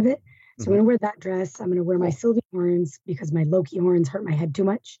skirt part of it. So I'm gonna wear that dress. I'm gonna wear my Sylvie horns because my Loki horns hurt my head too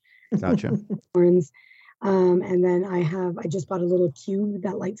much. Gotcha. Horns. And then I just bought a little cube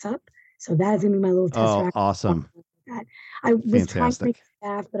that lights up. So that is gonna be my little test rack. Awesome. I was trying to make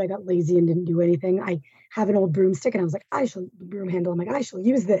staff, but I got lazy and didn't do anything. I have an old broomstick, and I was like, broom handle. I'm like, I shall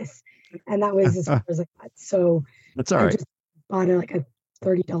use this, and that was as far as I got. So that's all right. I just bought like a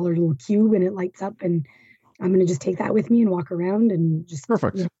 $30 little cube, and it lights up, and I'm gonna just take that with me and walk around and just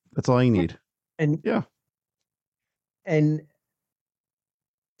perfect. That's all you need. And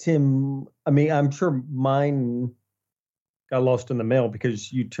Tim, I mean, I'm sure mine got lost in the mail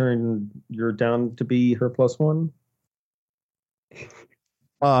because you're down to be her +1.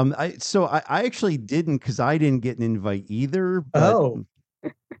 I actually didn't, because I didn't get an invite either. But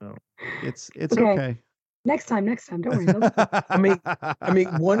it's okay. Next time, don't worry. I mean,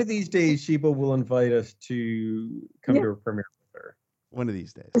 one of these days, Sheba will invite us to come to a premiere with her. One of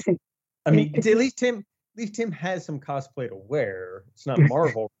these days. Listen, I mean, at least Tim has some cosplay to wear. It's not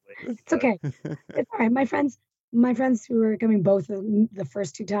Marvel related. It's okay. It's all right. My friends who were coming both of the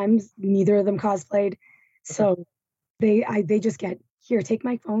first 2 times, neither of them cosplayed, so they just get, here, take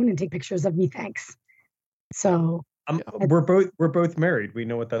my phone and take pictures of me, thanks. So we're both married. We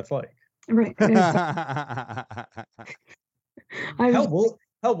know what that's like. Right. Hell,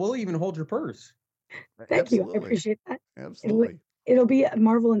 we'll even hold your purse. Thank you. I appreciate that. Absolutely. It'll be a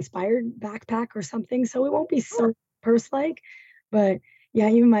Marvel inspired backpack or something, so it won't be so purse like. But yeah,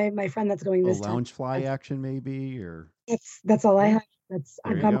 even my friend that's going this time. Loungefly action maybe, or that's all I have.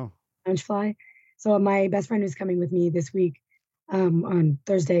 I've got go. Loungefly. So my best friend who's coming with me this week, on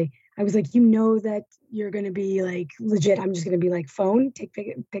Thursday, I was like, that you're going to be like legit. I'm just going to be like, phone, take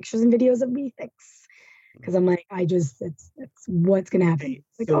pictures and videos of me. Thanks. Because I'm like, that's what's going to happen.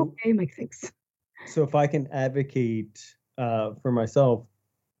 Like, okay, I'm like, thanks. So if I can advocate for myself,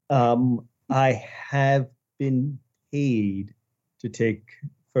 I have been paid to take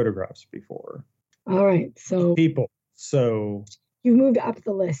photographs before. All right. So people. So you moved up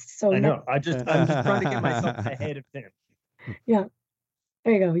the list. So I know. I'm just trying to get myself ahead of Tim. Yeah.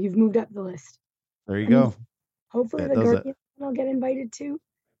 There you go. You've moved up the list. There you go. Hopefully the Guardians will get invited too.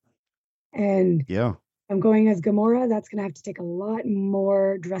 And yeah, I'm going as Gamora. That's going to have to take a lot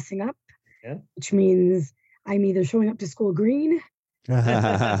more dressing up, which means I'm either showing up to school green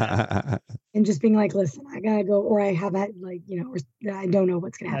and just being like, listen, I got to go, or I have had or I don't know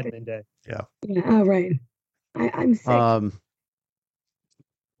what's going to happen. Yeah. Oh, right. I'm sick.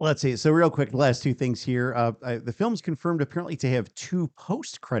 Let's see. So real quick, the last 2 things here. The film's confirmed apparently to have 2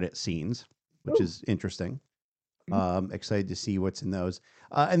 post-credit scenes, which is interesting. Excited to see what's in those.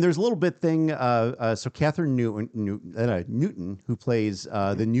 And there's a little bit thing. So Catherine Newton, who plays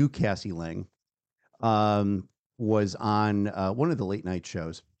the new Cassie Lang, was on one of the late night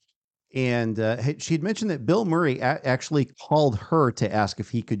shows. And she had mentioned that Bill Murray actually called her to ask if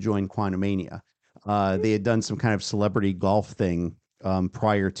he could join Quantumania. They had done some kind of celebrity golf thing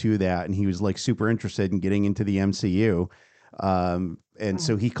prior to that, and he was like super interested in getting into the MCU. And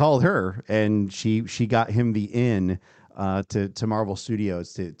so he called her, and she got him the in to Marvel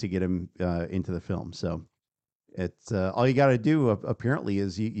Studios to get him into the film. So it's all you got to do apparently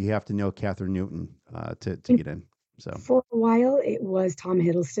is you have to know Catherine Newton to get in. So for a while, it was Tom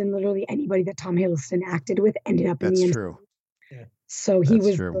Hiddleston. Literally anybody that Tom Hiddleston acted with ended up in the that's true. Yeah. So he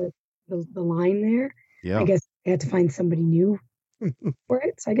That's was the line there. Yeah. I guess I had to find somebody new for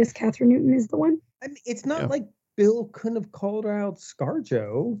it. So I guess Catherine Newton is the one. I mean, it's not like Bill couldn't have called out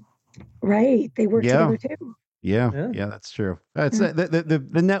ScarJo. Right. They work together too. Yeah, that's true. That's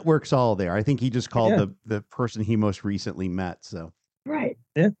the network's all there. I think he just called the person he most recently met. So right.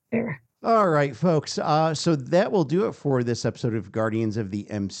 Yeah. There. All right, folks. So that will do it for this episode of Guardians of the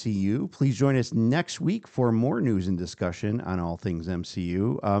MCU. Please join us next week for more news and discussion on all things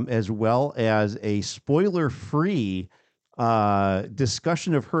MCU, as well as a spoiler-free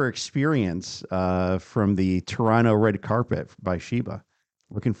discussion of her experience from the Toronto red carpet by Sheba.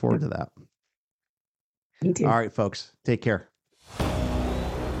 Looking forward to that. Me too. All right, folks. Take care.